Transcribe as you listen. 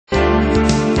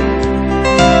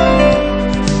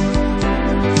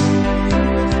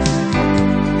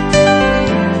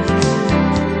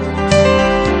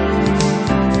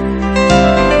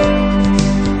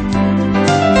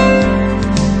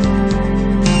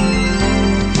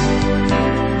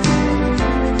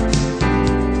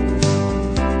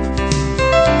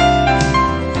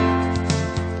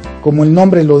Como el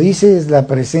nombre lo dice, es la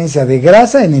presencia de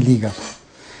grasa en el hígado.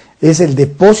 Es el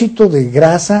depósito de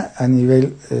grasa a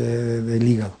nivel del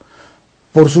hígado.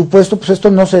 Por supuesto, pues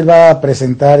esto no se va a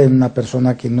presentar en una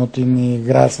persona que no tiene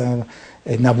grasa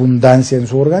en abundancia en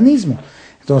su organismo.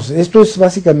 Entonces, esto es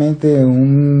básicamente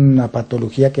una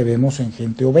patología que vemos en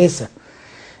gente obesa,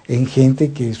 en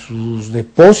gente que sus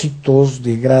depósitos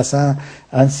de grasa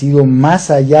han sido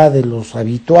más allá de los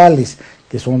habituales,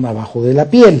 que son abajo de la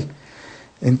piel.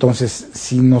 Entonces,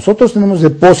 si nosotros tenemos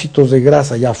depósitos de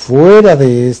grasa ya fuera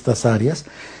de estas áreas,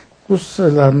 pues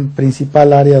la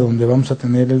principal área donde vamos a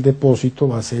tener el depósito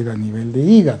va a ser a nivel de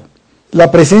hígado. La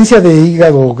presencia de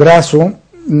hígado graso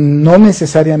no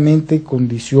necesariamente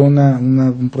condiciona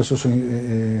un proceso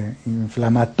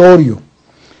inflamatorio.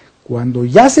 Cuando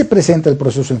ya se presenta el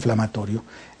proceso inflamatorio,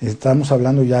 estamos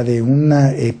hablando ya de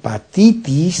una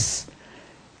hepatitis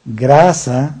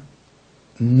grasa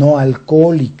no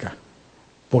alcohólica,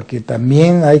 porque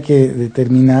también hay que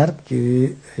determinar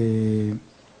que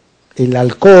el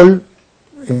alcohol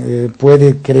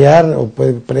puede crear o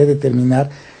puede predeterminar,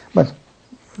 bueno,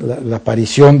 la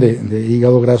aparición de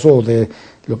hígado graso o de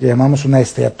lo que llamamos una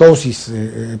esteatosis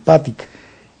hepática,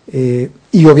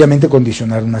 y obviamente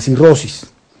condicionar una cirrosis.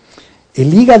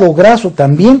 El hígado graso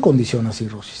también condiciona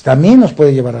cirrosis, también nos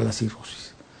puede llevar a la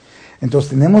cirrosis. Entonces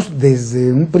tenemos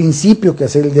desde un principio que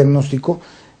hacer el diagnóstico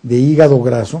de hígado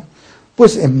graso,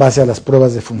 pues en base a las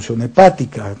pruebas de función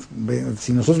hepática.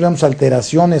 Si nosotros vemos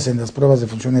alteraciones en las pruebas de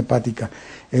función hepática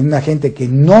en una gente que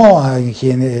no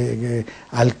ingiere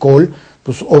alcohol,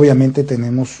 pues obviamente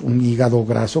tenemos un hígado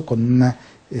graso con una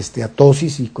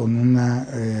esteatosis y con una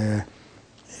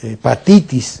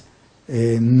hepatitis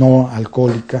no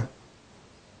alcohólica,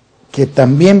 que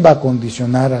también va a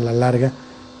condicionar a la larga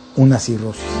una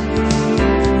cirrosis.